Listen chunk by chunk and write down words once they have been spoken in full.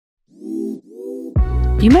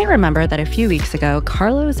You might remember that a few weeks ago,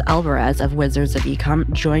 Carlos Alvarez of Wizards of Ecom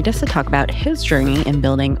joined us to talk about his journey in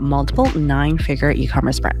building multiple 9-figure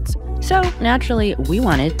e-commerce brands. So naturally, we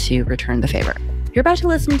wanted to return the favor. You're about to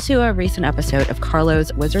listen to a recent episode of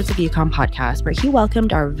Carlos' Wizards of Ecom podcast, where he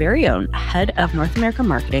welcomed our very own head of North American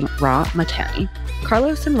marketing, Rah Mahtani.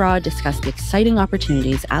 Carlos and Rah discussed the exciting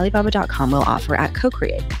opportunities Alibaba.com will offer at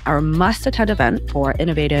CoCreate, our must-attend event for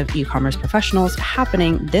innovative e-commerce professionals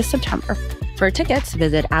happening this September. For tickets,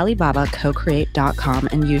 visit Alibaba.com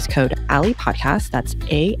and use code AliPodcast, that's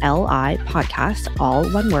A-L-I podcast, all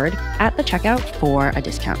one word, at the checkout for a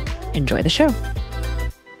discount. Enjoy the show.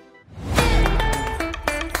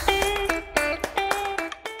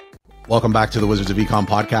 Welcome back to the Wizards of Ecom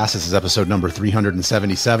podcast. This is episode number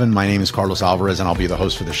 377. My name is Carlos Alvarez, and I'll be the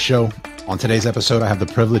host for the show. On today's episode, I have the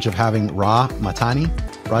privilege of having Rah Mahtani.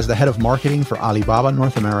 Rah is the head of marketing for Alibaba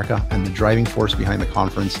North America and the driving force behind the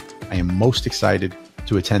conference I am most excited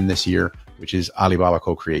to attend this year, which is Alibaba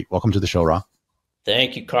Co-Create. Welcome to the show, Rah.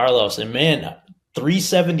 Thank you, Carlos. And man,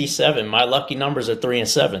 377. My lucky numbers are 3 and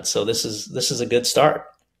 7. So this is a good start.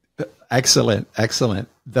 Excellent.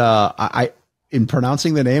 In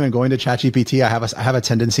pronouncing the name and going to ChatGPT, I have a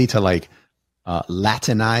tendency to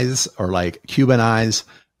Latinize or Cubanize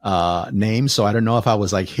names. So I don't know if I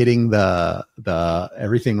was hitting the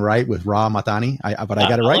everything right with Rah Mahtani. But I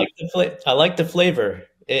got it right. I like the flavor.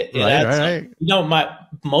 Right.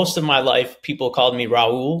 Most of my life, people called me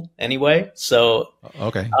Raul anyway. So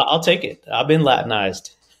okay, I'll take it. I've been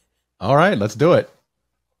Latinized. All right, let's do it.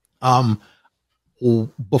 Obviously,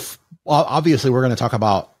 we're going to talk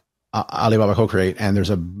about Alibaba Co-Create, and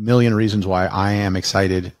there's a million reasons why I am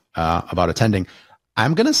excited about attending.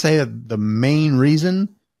 I'm going to say that the main reason,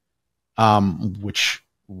 which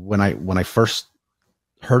when I first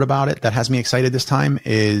heard about it, that has me excited this time,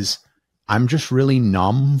 is I'm just really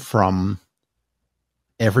numb from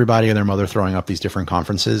everybody and their mother throwing up these different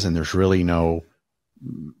conferences, and there's really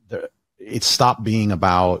it stopped being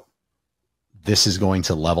about this is going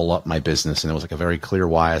to level up my business. And it was a very clear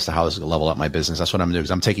why as to how this is going to level up my business. That's what I'm doing,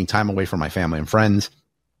 because I'm taking time away from my family and friends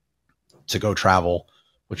to go travel,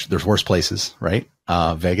 which there's worse places, right?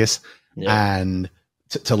 Vegas, and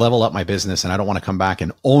to level up my business. And I don't want to come back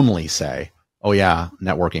and only say, oh yeah,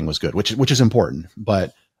 networking was good, which is important,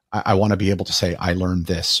 but I want to be able to say, I learned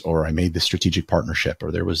this, or I made this strategic partnership,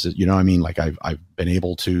 or there was, I've been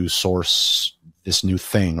able to source this new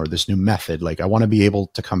thing or this new method. I want to be able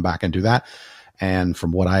to come back and do that. And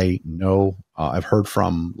from what I know, I've heard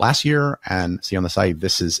from last year and see on the site,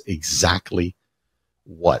 this is exactly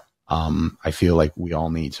what I feel like we all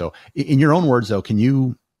need. So in your own words, though, can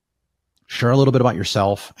you share a little bit about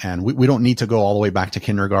yourself? And we don't need to go all the way back to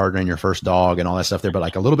kindergarten and your first dog and all that stuff there,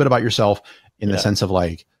 but a little bit about yourself in the sense of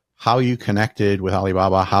how you connected with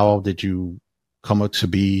Alibaba. How did you come up to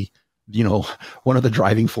be, one of the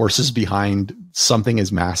driving forces behind something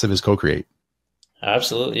as massive as CoCreate?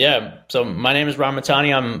 Absolutely. Yeah. So my name is Rah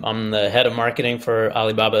Mahtani. I'm the head of marketing for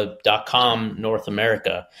Alibaba.com North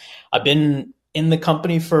America. I've been in the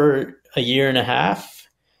company for a year and a half.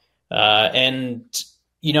 I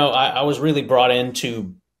was really brought in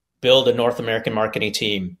to build a North American marketing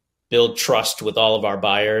team, build trust with all of our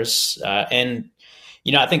buyers.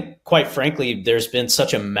 I think, quite frankly, there's been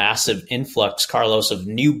such a massive influx, Carlos, of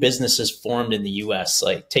new businesses formed in the U.S.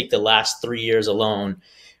 Take the last 3 years alone,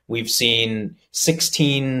 we've seen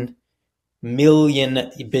 16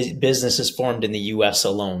 million businesses formed in the U.S.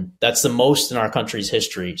 alone. That's the most in our country's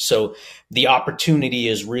history. So the opportunity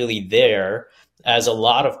is really there as a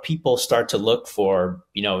lot of people start to look for,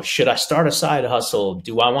 should I start a side hustle?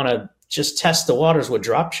 Do I want to just test the waters with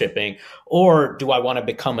drop shipping? Or do I want to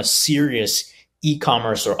become a serious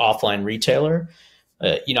e-commerce or offline retailer?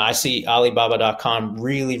 I see Alibaba.com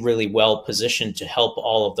really, really well positioned to help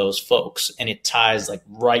all of those folks. And it ties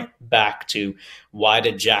right back to, why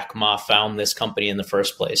did Jack Ma found this company in the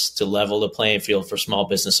first place? To level the playing field for small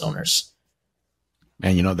business owners.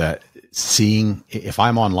 Man, that seeing, if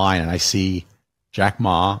I'm online and I see Jack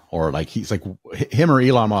Ma, or he's him or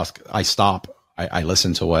Elon Musk, I stop, I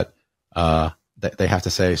listen to what they have to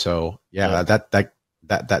say. So yeah,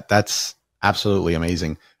 that's absolutely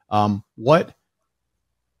amazing. And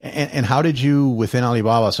how did you, within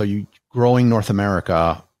Alibaba, so you growing North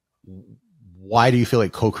America, why do you feel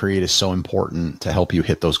like Co-Create is so important to help you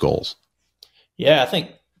hit those goals? Yeah, I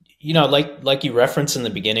think, like you referenced in the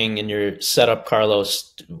beginning in your setup,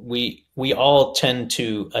 Carlos, we all tend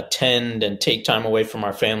to attend and take time away from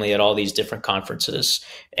our family at all these different conferences.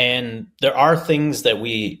 And there are things that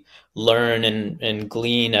we learn and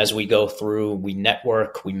glean as we go through. We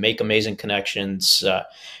network, we make amazing connections.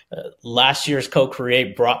 Last year's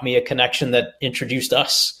Co-Create brought me a connection that introduced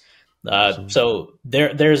us. So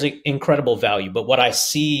there's incredible value. But what I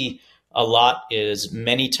see a lot is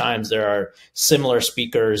many times there are similar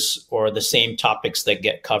speakers or the same topics that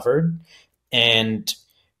get covered. And,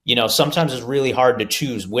 sometimes it's really hard to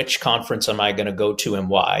choose which conference am I going to go to and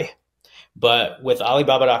why. But with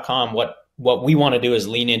Alibaba.com, what we want to do is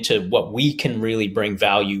lean into what we can really bring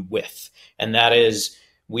value with. And that is,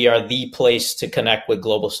 we are the place to connect with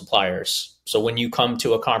global suppliers. So when you come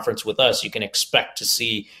to a conference with us, you can expect to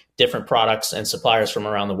see different products and suppliers from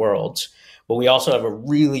around the world. But we also have a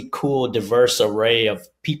really cool, diverse array of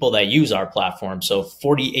people that use our platform. So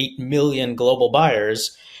 48 million global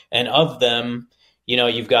buyers. And of them,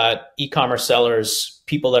 you've got e-commerce sellers,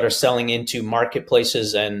 people that are selling into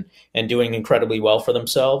marketplaces and doing incredibly well for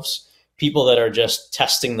themselves, people that are just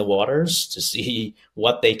testing the waters to see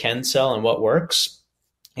what they can sell and what works,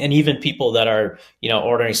 and even people that are,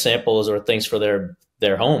 ordering samples or things for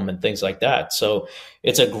their home and things like that. So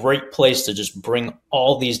it's a great place to just bring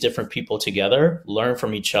all these different people together, learn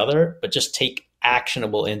from each other, but just take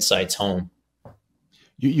actionable insights home.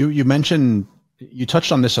 You mentioned, you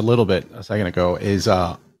touched on this a little bit a second ago, is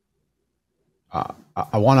I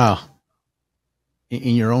want to,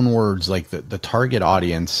 in your own words, like the target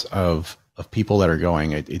audience of people that are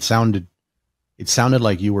going, it sounded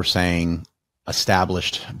like you were saying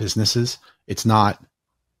established businesses. It's not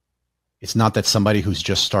that somebody who's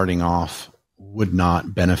just starting off would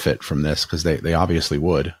not benefit from this, because they obviously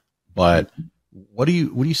would. But what do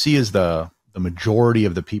you see as the majority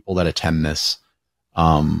of the people that attend this?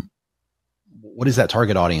 What does that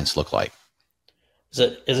target audience look like?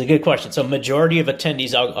 It's a good question. So majority of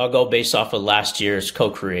attendees, I'll go based off of last year's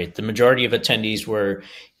Co-Create. The majority of attendees were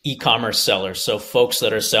e-commerce sellers. So folks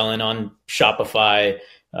that are selling on Shopify,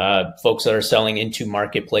 folks that are selling into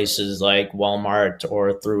marketplaces like Walmart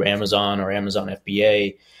or through Amazon or Amazon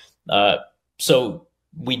FBA. So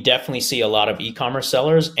we definitely see a lot of e-commerce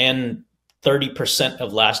sellers, and 30%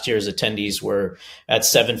 of last year's attendees were at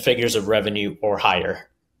 7 figures of revenue or higher.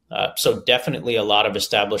 So definitely a lot of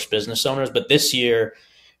established business owners. But this year,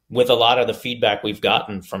 with a lot of the feedback we've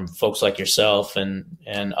gotten from folks like yourself and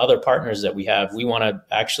other partners that we have, we want to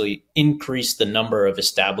actually increase the number of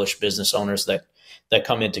established business owners that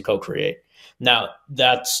come into Co-Create. Now,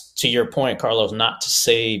 that's, to your point, Carlos, not to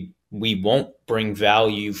say we won't bring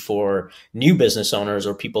value for new business owners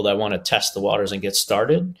or people that want to test the waters and get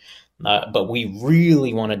started. But we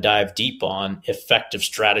really want to dive deep on effective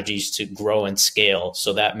strategies to grow and scale.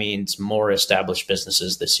 So that means more established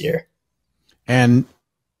businesses this year. And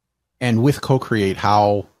with Co-Create,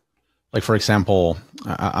 how, like, for example,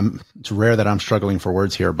 it's rare that I'm struggling for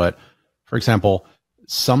words here, but for example,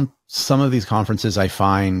 some of these conferences I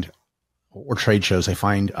find, or trade shows, I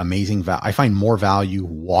find amazing. I find more value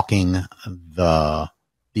walking the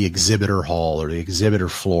exhibitor hall or the exhibitor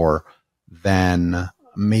floor than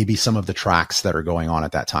maybe some of the tracks that are going on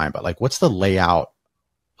at that time. But like, what's the layout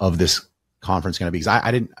of this conference going to be? Because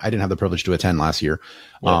I didn't have the privilege to attend last year.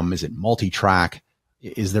 Yeah. Is it multi-track?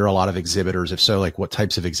 Is there a lot of exhibitors? If so, like, what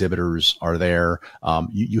types of exhibitors are there?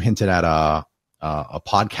 You hinted at a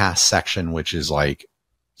podcast section, which is like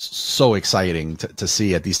so exciting to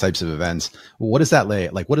see at these types of events. What is that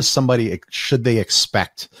like? What should they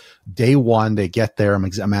expect day one? They get there. I'm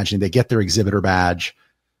imagining they get their exhibitor badge.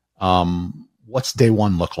 What's day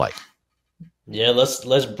one look like? Yeah,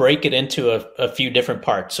 let's break it into a few different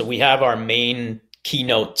parts. So we have our main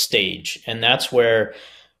keynote stage, and that's where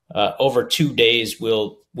over 2 days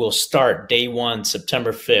we'll start day one,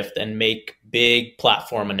 September 5th, and make big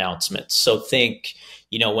platform announcements. So think,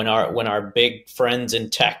 when our big friends in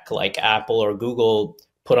tech like Apple or Google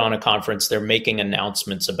put on a conference, they're making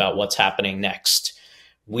announcements about what's happening next.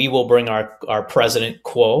 We will bring our president,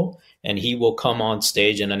 Quo, and he will come on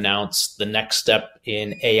stage and announce the next step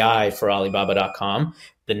in AI for Alibaba.com,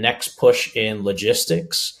 the next push in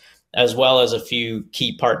logistics, as well as a few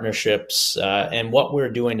key partnerships and what we're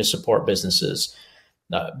doing to support businesses.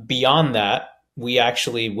 Beyond that, we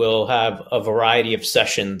actually will have a variety of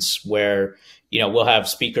sessions where we'll have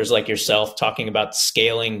speakers like yourself talking about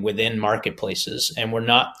scaling within marketplaces. And we're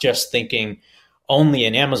not just thinking only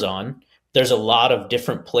in Amazon. There's a lot of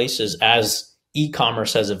different places as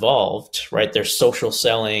e-commerce has evolved, right? There's social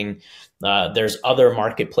selling. There's other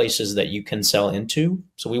marketplaces that you can sell into.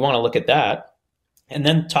 So we want to look at that and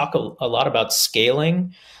then talk a lot about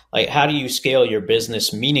scaling. Like, how do you scale your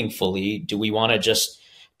business meaningfully? Do we want to just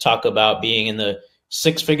talk about being in the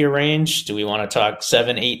 6-figure range? Do we want to talk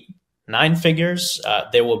 7, 8, nine figures,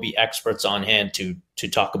 there will be experts on hand to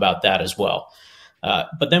talk about that as well.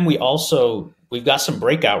 But then we've got some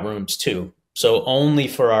breakout rooms too. So only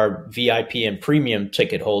for our VIP and premium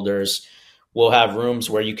ticket holders, we'll have rooms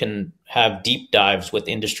where you can have deep dives with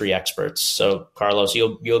industry experts. So Carlos,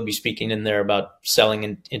 you'll be speaking in there about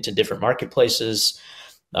selling into different marketplaces.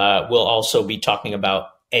 We'll also be talking about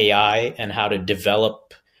AI and how to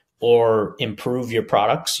develop or improve your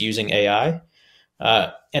products using AI.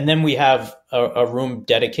 And then we have a room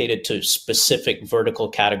dedicated to specific vertical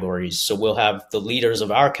categories. So we'll have the leaders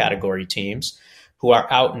of our category teams who are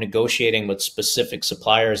out negotiating with specific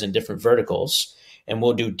suppliers in different verticals. And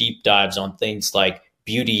we'll do deep dives on things like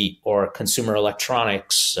beauty or consumer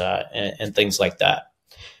electronics and things like that.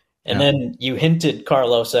 And then you hinted,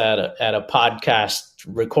 Carlos, at a podcast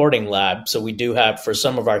recording lab. So we do have, for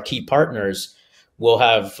some of our key partners, we'll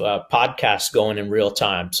have podcasts going in real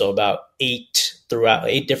time. So about 8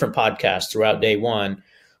 different podcasts throughout day one.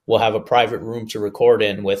 We'll have a private room to record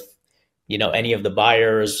in with, any of the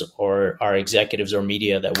buyers or our executives or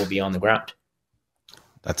media that will be on the ground.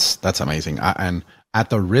 That's amazing. And at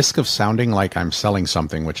the risk of sounding like I'm selling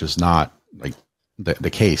something, which is not like the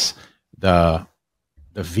case, the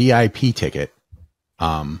VIP ticket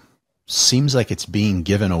seems like it's being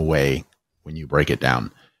given away when you break it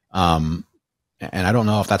down. And I don't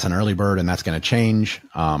know if that's an early bird and that's going to change.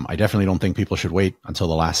 I definitely don't think people should wait until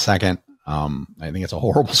the last second. I think it's a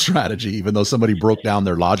horrible strategy, even though somebody broke down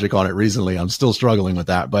their logic on it recently. I'm still struggling with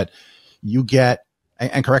that. But you get,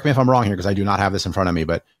 and correct me if I'm wrong here, because I do not have this in front of me,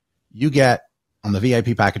 but you get on the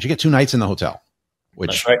VIP package, you get 2 nights in the hotel,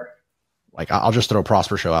 which, that's right. Like, I'll just throw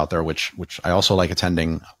Prosper Show out there, which I also like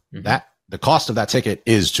attending. Mm-hmm. That the cost of that ticket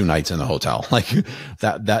is 2 nights in the hotel, like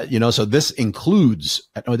that. So this includes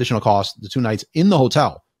at no additional cost the 2 nights in the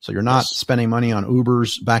hotel. So you're not spending money on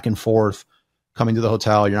Ubers back and forth coming to the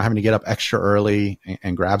hotel. You're not having to get up extra early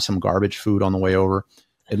and grab some garbage food on the way over.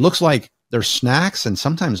 It looks like there's snacks and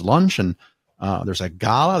sometimes lunch, and there's a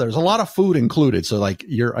gala. There's a lot of food included. So like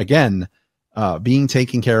you're again being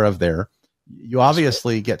taken care of there. You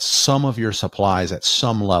obviously get some of your supplies at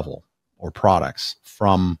some level or products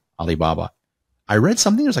from Alibaba. I read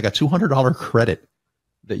something, there's like a $200 credit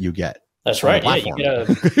that you get. That's right. Yeah,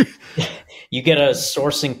 you get a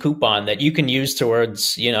sourcing coupon that you can use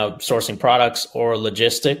towards, sourcing products or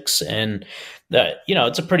logistics. And that,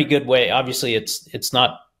 it's a pretty good way. Obviously it's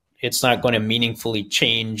not going to meaningfully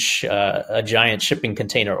change a giant shipping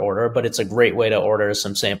container order, but it's a great way to order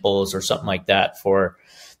some samples or something like that for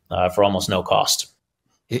almost no cost.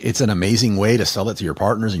 It's an amazing way to sell it to your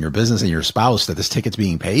partners and your business and your spouse that this ticket's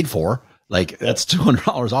being paid for. Like that's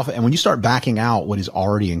 $200 off. And when you start backing out what is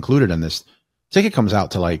already included in this, ticket comes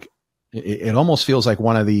out to like, it almost feels like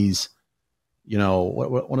one of these,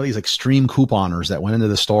 one of these extreme couponers that went into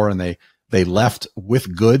the store and they left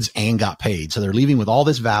with goods and got paid. So they're leaving with all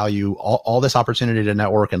this value, all this opportunity to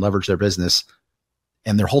network and leverage their business,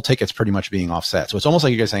 and their whole ticket's pretty much being offset. So it's almost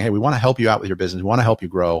like you guys saying, hey, we want to help you out with your business. We want to help you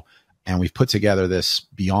grow. And we've put together this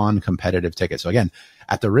beyond competitive ticket. So again,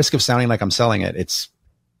 at the risk of sounding like I'm selling it,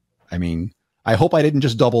 I hope I didn't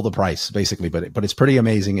just double the price basically, but it's pretty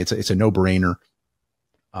amazing. It's a no-brainer.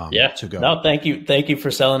 To go. No, thank you for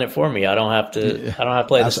selling it for me. I don't have to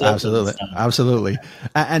play this. Absolutely.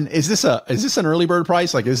 And is this an early bird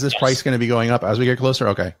price? Like, is this price going to be going up as we get closer?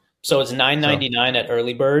 Okay. So it's $9.99 at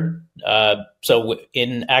early bird. So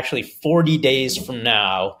in actually 40 days from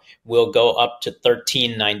now, we'll go up to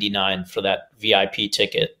 $13.99 for that VIP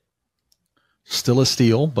ticket. Still a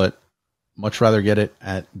steal, but much rather get it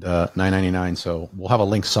at $9.99. So we'll have a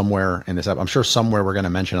link somewhere in this app. I'm sure somewhere we're going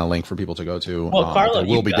to mention a link for people to go to. Well, Carlo, there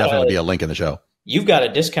will definitely be a link in the show. You've got a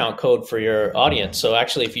discount code for your audience. So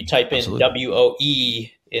actually, if you type in WOE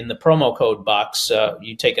in the promo code box,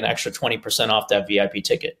 you take an extra 20% off that VIP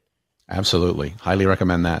ticket. Absolutely. Highly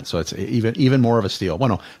recommend that. So it's even more of a steal. Well,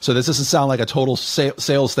 no, so this doesn't sound like a total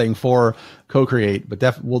sales thing for CoCreate,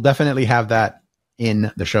 but we'll definitely have that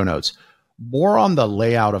in the show notes. More on the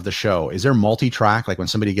layout of the show. Is there multi-track? Like when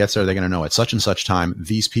somebody gets there, they're going to know at such and such time,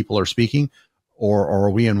 these people are speaking, or are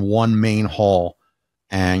we in one main hall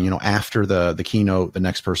and, after the keynote, the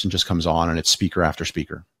next person just comes on and it's speaker after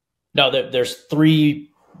speaker? No, there's three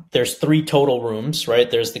total rooms, right?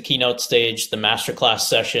 There's the keynote stage, the masterclass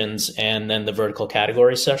sessions, and then the vertical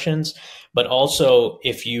category sessions. But also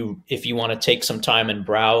if you want to take some time and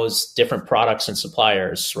browse different products and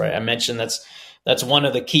suppliers, right? I mentioned that's one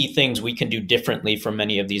of the key things we can do differently from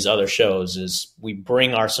many of these other shows is we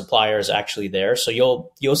bring our suppliers actually there. So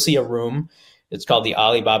you'll see a room. It's called the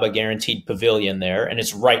Alibaba Guaranteed Pavilion there, and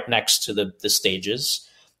it's right next to the stages.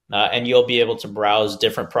 and you'll be able to browse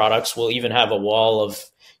different products. We'll even have a wall of,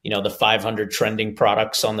 the 500 trending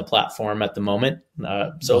products on the platform at the moment.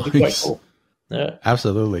 So it'll be quite cool. Yeah.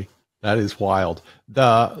 Absolutely. That is wild.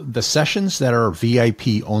 The sessions that are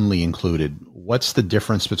VIP only included, what's the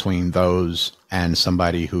difference between those and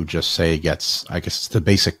somebody who just gets, I guess, it's the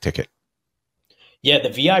basic ticket? Yeah, the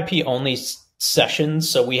VIP only sessions.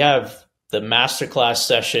 So we have the masterclass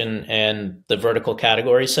session and the vertical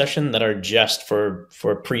category session that are just for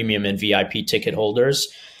premium and VIP ticket holders.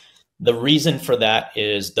 The reason for that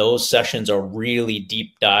is those sessions are really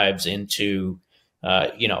deep dives into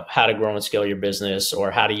how to grow and scale your business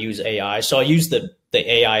or how to use AI. So I'll use the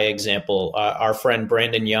AI example. Our friend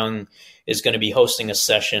Brandon Young is going to be hosting a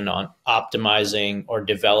session on optimizing or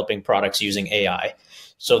developing products using AI.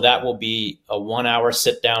 So that will be a 1 hour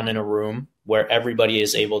sit down in a room where everybody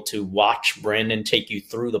is able to watch Brandon take you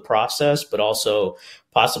through the process, but also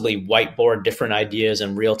possibly whiteboard different ideas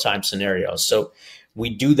and real-time scenarios. So we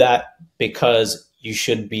do that because you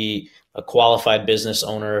should be a qualified business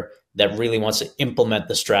owner that really wants to implement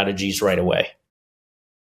the strategies right away.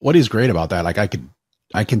 What is great about that, like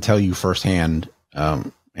I can tell you firsthand,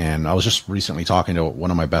 and I was just recently talking to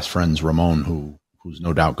one of my best friends, Ramon, who's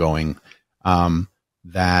no doubt going,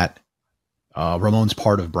 that Ramon's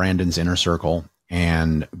part of Brandon's inner circle,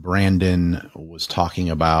 and Brandon was talking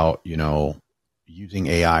about, using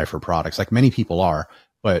AI for products like many people are,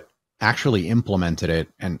 but actually implemented it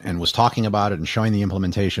and was talking about it and showing the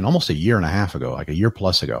implementation almost a year and a half ago, like a year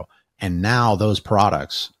plus ago. And now those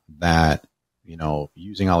products that,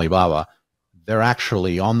 using Alibaba, they're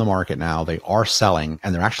actually on the market now. They are selling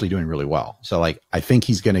and they're actually doing really well. So like, I think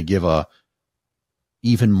he's going to give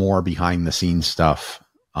even more behind the scenes stuff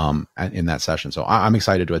in that session. So I'm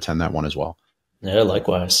excited to attend that one as well. Yeah,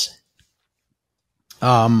 likewise.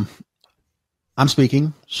 I'm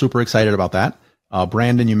speaking, super excited about that.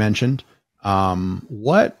 Brandon, you mentioned,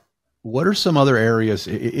 what are some other areas,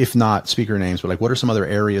 if not speaker names, but like, what are some other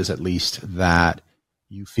areas at least that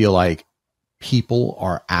you feel like people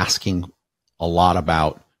are asking a lot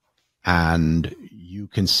about, and you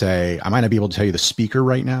can say, I might not be able to tell you the speaker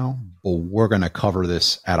right now, but we're going to cover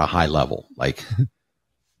this at a high level. Like,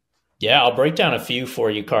 yeah, I'll break down a few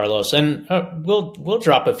for you, Carlos, and we'll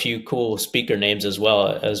drop a few cool speaker names as well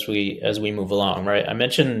as we move along. Right? I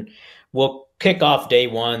mentioned we'll kick off day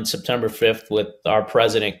one, September 5th, with our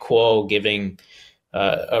president Kuo giving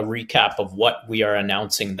a recap of what we are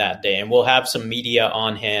announcing that day, and we'll have some media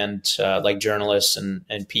on hand, like journalists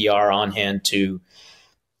and PR on hand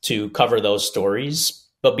to cover those stories.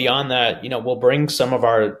 But beyond that, we'll bring some of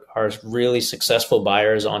our really successful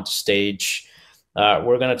buyers onto stage.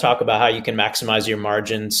 We're going to talk about how you can maximize your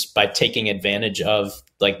margins by taking advantage of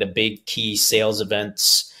like the big key sales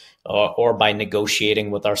events or by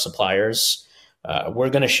negotiating with our suppliers. We're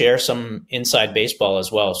going to share some inside baseball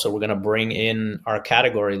as well. So we're going to bring in our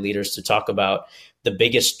category leaders to talk about the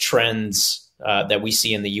biggest trends that we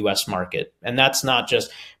see in the US market. And that's not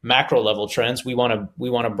just macro level trends. We want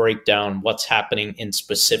to break down what's happening in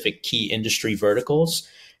specific key industry verticals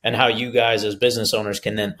and how you guys as business owners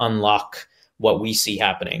can then unlock what we see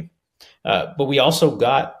happening. But we also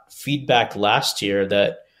got feedback last year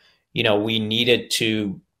that, we needed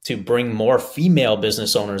to bring more female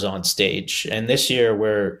business owners on stage. And this year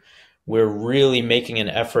we're really making an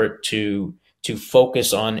effort to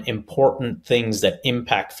focus on important things that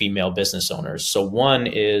impact female business owners. So one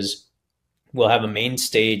is we'll have a main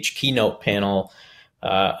stage keynote panel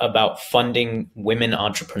about funding women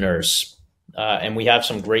entrepreneurs. And we have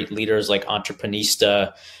some great leaders like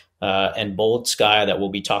Entreprenista and Bold Sky that will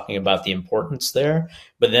be talking about the importance there.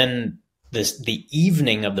 But then the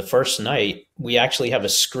evening of the first night, we actually have a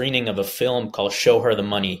screening of a film called Show Her the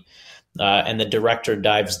Money. And the director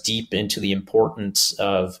dives deep into the importance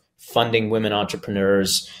of funding women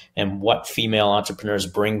entrepreneurs and what female entrepreneurs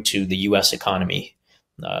bring to the US economy.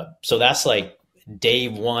 So that's like day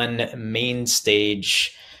one, main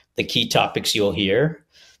stage, the key topics you'll hear.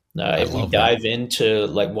 If we dive into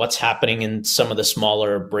like what's happening in some of the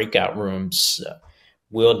smaller breakout rooms,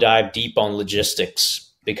 we'll dive deep on logistics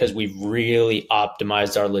because we've really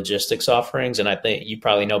optimized our logistics offerings. And I think you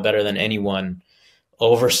probably know better than anyone,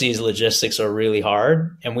 overseas logistics are really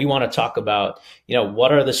hard. And we want to talk about,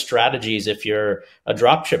 what are the strategies if you're a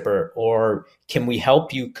drop shipper, or can we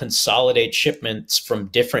help you consolidate shipments from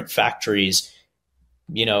different factories,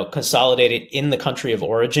 consolidate it in the country of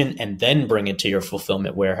origin and then bring it to your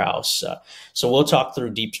fulfillment warehouse. So we'll talk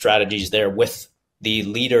through deep strategies there with the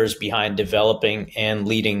leaders behind developing and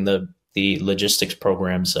leading the logistics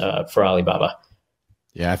programs for Alibaba.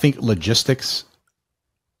 Yeah, I think logistics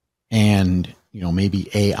and maybe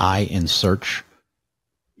AI in search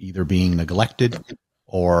either being neglected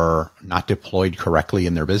or not deployed correctly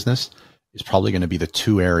in their business is probably going to be the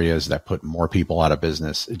two areas that put more people out of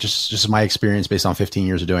business. Just my experience based on 15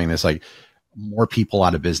 years of doing this, like more people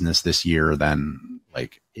out of business this year than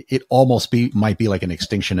like it almost might be like an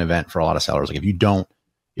extinction event for a lot of sellers. Like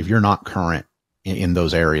if you're not current in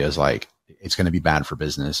those areas, like it's going to be bad for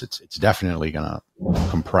business. It's definitely going to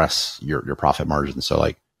compress your profit margins. So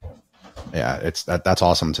like, yeah, that's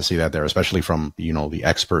awesome to see that there, especially from, the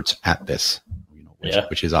experts at this,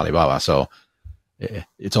 which is Alibaba. So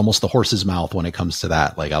it's almost the horse's mouth when it comes to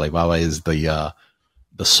that. Like Alibaba is the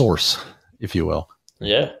source, if you will.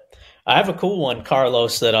 Yeah. I have a cool one,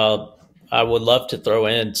 Carlos, that I would love to throw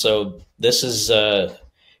in. So this is a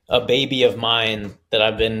baby of mine that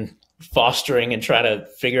I've been fostering and trying to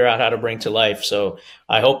figure out how to bring to life. So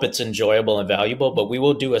I hope it's enjoyable and valuable, but we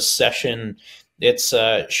will do a session. It's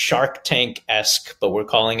Shark Tank-esque, but we're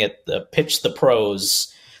calling it the Pitch the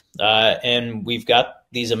Pros. And we've got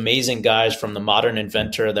these amazing guys from the Modern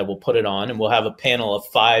Inventor that will put it on, and we'll have a panel of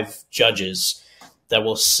 5 judges that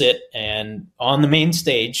will sit, and on the main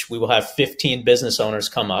stage, we will have 15 business owners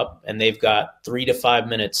come up, and they've got 3 to 5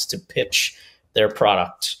 minutes to pitch their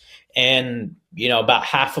product. And, about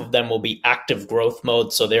half of them will be active growth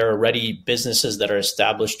mode. So they're already businesses that are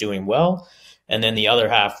established doing well. And then the other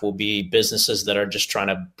half will be businesses that are just trying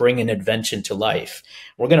to bring an invention to life.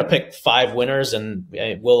 We're going to pick 5 winners, and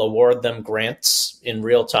we'll award them grants in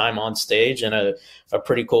real time on stage and a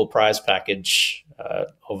pretty cool prize package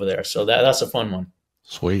over there. So that's a fun one.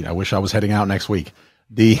 Sweet. I wish I was heading out next week.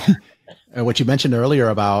 What you mentioned earlier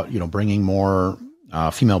about, bringing more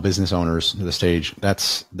female business owners to the stage,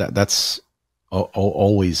 that's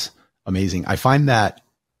always amazing. I find that,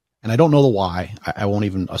 and I don't know the why, I won't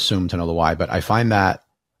even assume to know the why, but I find that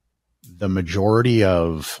the majority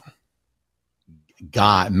of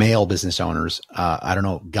male business owners, I don't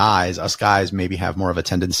know, us guys maybe have more of a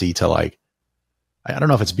tendency to like, I don't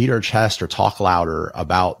know if it's beat our chest or talk louder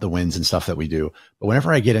about the wins and stuff that we do. But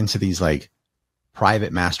whenever I get into these like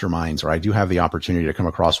private masterminds, or I do have the opportunity to come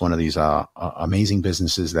across one of these amazing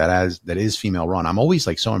businesses that is female run, I'm always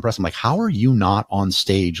like so impressed. I'm like, how are you not on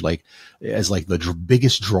stage like as like the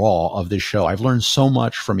biggest draw of this show? I've learned so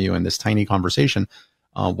much from you in this tiny conversation.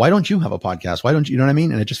 Why don't you have a podcast? Why don't you know what I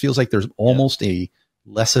mean? And it just feels like there's almost a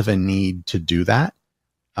less of a need to do that.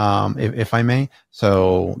 If I may.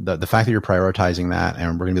 So the fact that you're prioritizing that,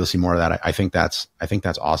 and we're going to be able to see more of that, I think that's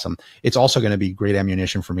awesome. It's also going to be great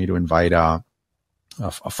ammunition for me to invite a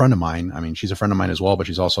friend of mine. I mean, she's a friend of mine as well, but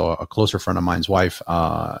she's also a closer friend of mine's wife,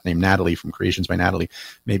 named Natalie from Creations by Natalie.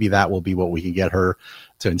 Maybe that will be what we can get her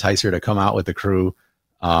to entice her to come out with the crew.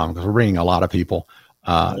 Because we're bringing a lot of people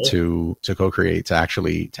to CoCreate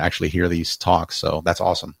to actually hear these talks. So that's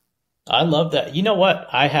awesome. I love that. You know what?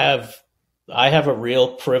 I have a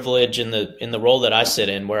real privilege in the role that I sit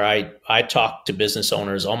in, where I talk to business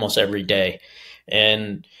owners almost every day,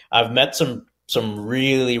 and I've met some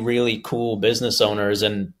really, really cool business owners.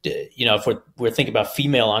 And, if we're thinking about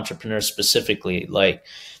female entrepreneurs specifically, like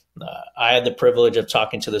I had the privilege of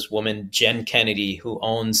talking to this woman, Jen Kennedy, who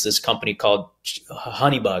owns this company called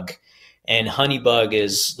Honeybug. And Honeybug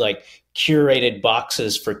is like curated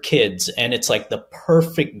boxes for kids. And it's like the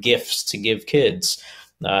perfect gifts to give kids.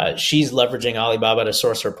 She's leveraging Alibaba to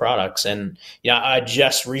source her products. And, I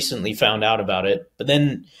just recently found out about it. But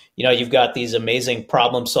then, you've got these amazing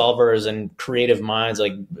problem solvers and creative minds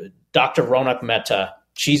like Dr. Ronak Mehta.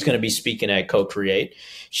 She's going to be speaking at CoCreate.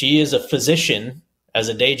 She is a physician as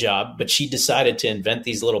a day job, but she decided to invent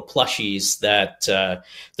these little plushies that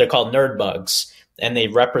they're called nerd bugs, and they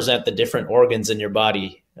represent the different organs in your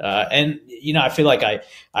body. And, I feel like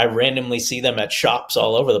I randomly see them at shops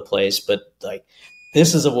all over the place, but like,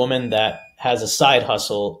 this is a woman that has a side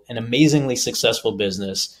hustle, an amazingly successful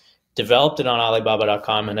business, developed it on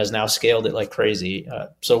Alibaba.com, and has now scaled it like crazy.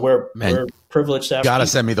 So we're privileged to have. You got to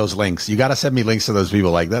send me those links. You got to send me links to those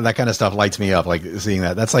people. Like that kind of stuff lights me up. Like seeing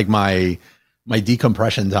that. That's like my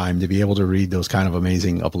decompression time to be able to read those kind of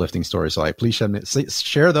amazing, uplifting stories. So please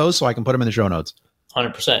share those so I can put them in the show notes.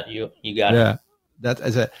 100%. You got it. Yeah, that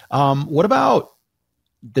is it. What about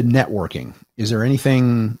the networking? Is there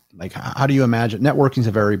anything like, how do you imagine networking is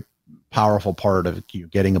a very powerful part of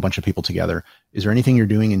getting a bunch of people together? Is there anything you're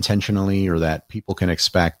doing intentionally, or that people can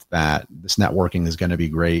expect that this networking is going to be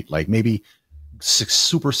great? Like maybe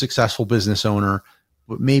super successful business owner,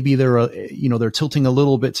 but maybe they're tilting a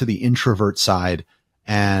little bit to the introvert side,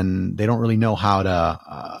 and they don't really know how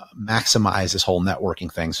to maximize this whole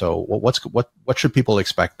networking thing. So what should people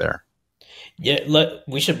expect there? Yeah,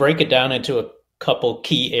 we should break it down into a couple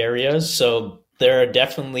key areas. So there are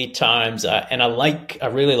definitely times, and I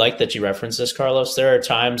really like that you referenced this, Carlos. There are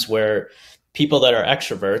times where people that are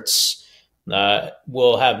extroverts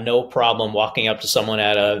will have no problem walking up to someone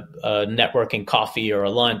at a networking coffee or a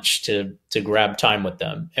lunch to grab time with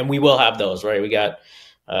them. And we will have those, right? We got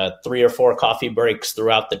 3 or 4 coffee breaks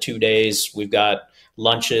throughout the 2 days. We've got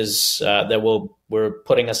lunches that we're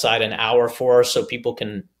putting aside an hour for so people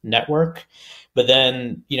can network. But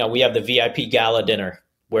then, we have the VIP gala dinner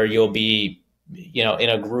where you'll be, in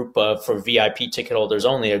a group of, for VIP ticket holders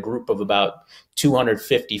only, a group of about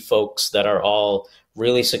 250 folks that are all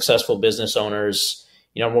really successful business owners.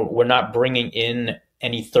 We're not bringing in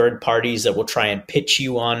any third parties that will try and pitch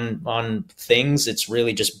you on things. It's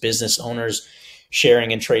really just business owners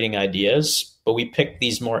sharing and trading ideas. But we pick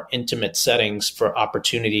these more intimate settings for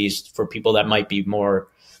opportunities for people that might be more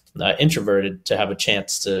introverted to have a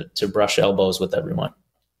chance to brush elbows with everyone.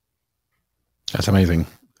 That's amazing.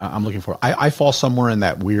 I'm looking for, I fall somewhere in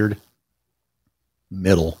that weird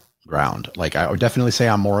middle ground. Like I would definitely say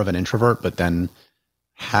I'm more of an introvert, but then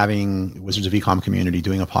having Wizards of Ecom community,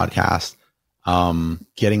 doing a podcast,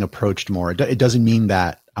 getting approached more. It doesn't mean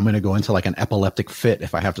that I'm going to go into like an epileptic fit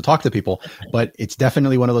if I have to talk to people, but it's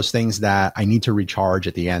definitely one of those things that I need to recharge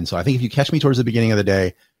at the end. So I think if you catch me towards the beginning of the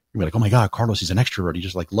day, you're like, oh my God, Carlos, he's an extrovert. He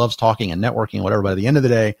just like loves talking and networking and whatever. But at the end of the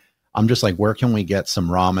day, I'm just like, where can we get some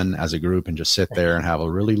ramen as a group and just sit there and have a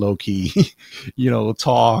really low key,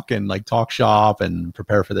 talk and like talk shop and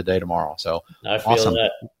prepare for the day tomorrow. So I feel awesome.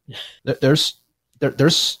 that.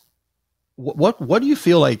 There's what do you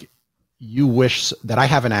feel like you wish that I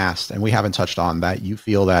haven't asked and we haven't touched on that you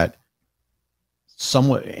feel that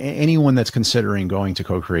anyone that's considering going to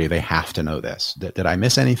CoCreate, they have to know this? Did I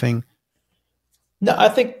miss anything? No, I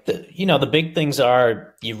think that, the big things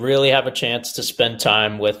are you really have a chance to spend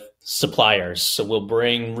time with suppliers. So we'll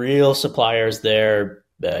bring real suppliers there.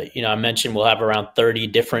 I mentioned we'll have around 30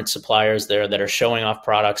 different suppliers there that are showing off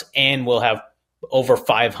products, and we'll have over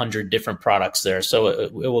 500 different products there. So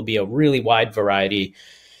it will be a really wide variety.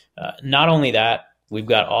 Not only that, we've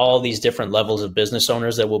got all these different levels of business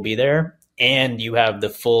owners that will be there, and you have the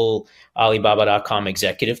full Alibaba.com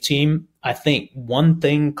executive team. I think one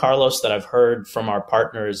thing, Carlos, that I've heard from our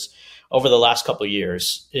partners over the last couple of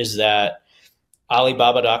years is that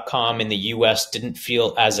Alibaba.com in the US didn't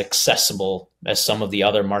feel as accessible as some of the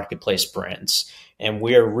other marketplace brands. And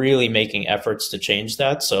we're really making efforts to change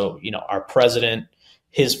that. So, our president,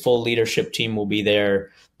 his full leadership team will be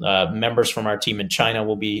there. Members from our team in China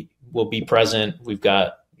will be present. We've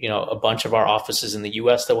got, a bunch of our offices in the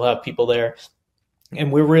US that will have people there.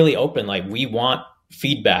 And we're really open. Like, we want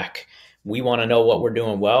feedback. We want to know what we're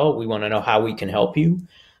doing well. We want to know how we can help you.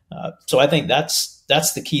 So I think that's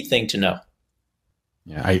the key thing to know.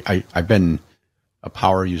 Yeah, I've been a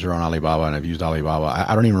power user on Alibaba, and I've used Alibaba.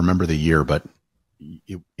 I don't even remember the year, but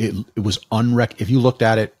it was if you looked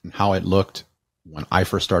at it and how it looked when I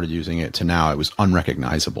first started using it to now, it was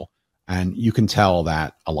unrecognizable. And you can tell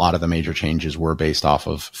that a lot of the major changes were based off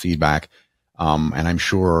of feedback. And I'm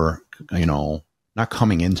sure, not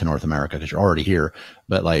coming into North America because you're already here,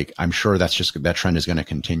 but like, I'm sure that trend is going to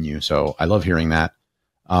continue. So I love hearing that.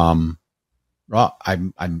 Rah,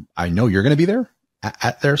 I know you're going to be there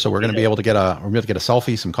at there. So we're going to be able to get a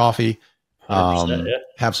selfie, some coffee,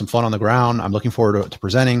 have some fun on the ground. I'm looking forward to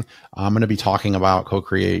presenting. I'm going to be talking about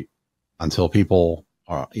CoCreate until people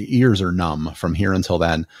ears are numb from here until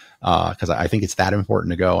then. Cause I think it's that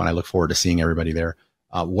important to go. And I look forward to seeing everybody there.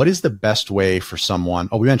 What is the best way for someone?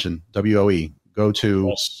 Oh, we mentioned WOE. Go to,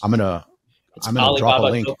 yes. I'm going to drop a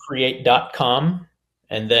link. CoCreate.com.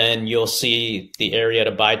 And then you'll see the area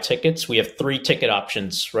to buy tickets. We have 3 ticket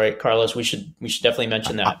options, right, Carlos? We should definitely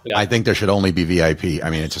mention that. I think there should only be VIP. I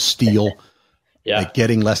mean, it's a steal. Yeah, like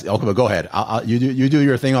getting less. Okay, but go ahead. You do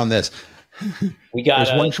your thing on this. We got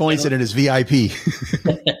there's one choice, and it is VIP.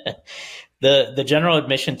 The general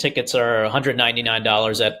admission tickets are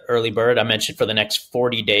 $199 at Early Bird. I mentioned for the next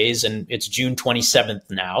 40 days, and it's June 27th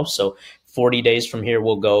now. So 40 days from here,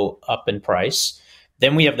 we'll go up in price.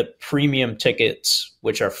 Then we have the premium tickets,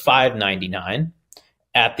 which are $599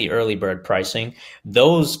 at the Early Bird pricing.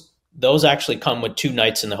 Those actually come with 2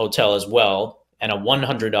 nights in the hotel as well, and a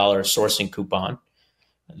 $100 sourcing coupon.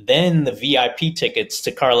 Then the VIP tickets,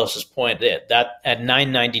 to Carlos's point, that at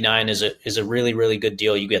 $999 is a really, really good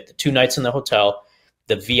deal. You get the 2 nights in the hotel,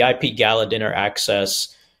 the VIP gala dinner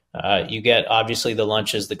access. You get obviously the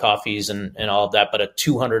lunches, the coffees, and all of that, but a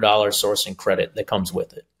 $200 sourcing credit that comes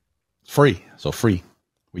with it. Free. So free.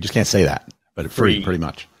 We just can't say that, but free pretty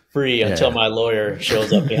much. Free until my lawyer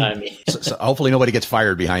shows up behind me. So hopefully nobody gets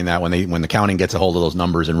fired behind that when the accounting gets a hold of those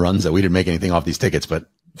numbers and runs that we didn't make anything off these tickets, but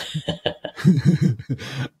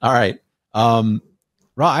all right. Rah,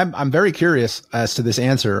 I'm very curious as to this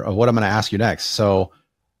answer of what I'm going to ask you next. So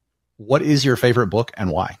what is your favorite book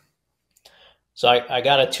and why? So I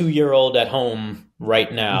got a 2-year-old at home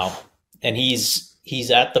right now, and he's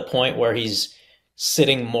at the point where he's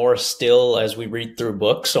sitting more still as we read through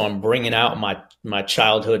books. So I'm bringing out my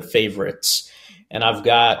childhood favorites, and I've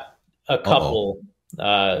got a couple.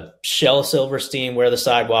 Shel Silverstein, Where the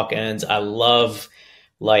Sidewalk Ends. I love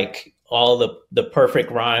like all the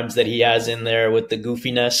perfect rhymes that he has in there with the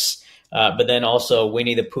goofiness. But then also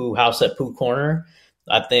Winnie the Pooh, House at Pooh Corner.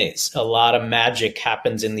 I think a lot of magic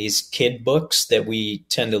happens in these kid books that we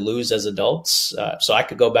tend to lose as adults. So I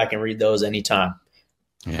could go back and read those anytime.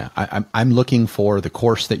 Yeah, I'm looking for the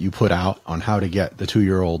course that you put out on how to get the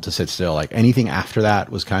 2-year-old to sit still. Like anything after that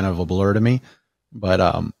was kind of a blur to me, but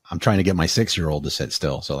I'm trying to get my 6-year-old to sit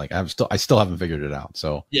still. So like I still haven't figured it out.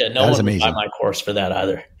 So yeah, no one would buy my course for that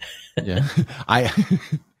either. Yeah,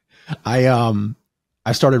 I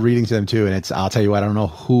started reading to them too, and I'll tell you what, I don't know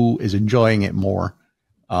who is enjoying it more,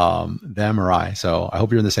 them or I. So I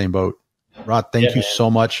hope you're in the same boat. Rah, thank you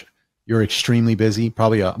so much. You're extremely busy,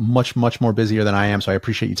 probably much more busier than I am. So I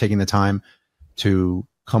appreciate you taking the time to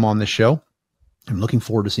come on this show. I'm looking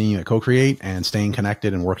forward to seeing you at CoCreate and staying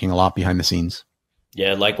connected and working a lot behind the scenes.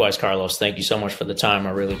 Yeah, likewise, Carlos. Thank you so much for the time.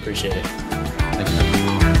 I really appreciate it.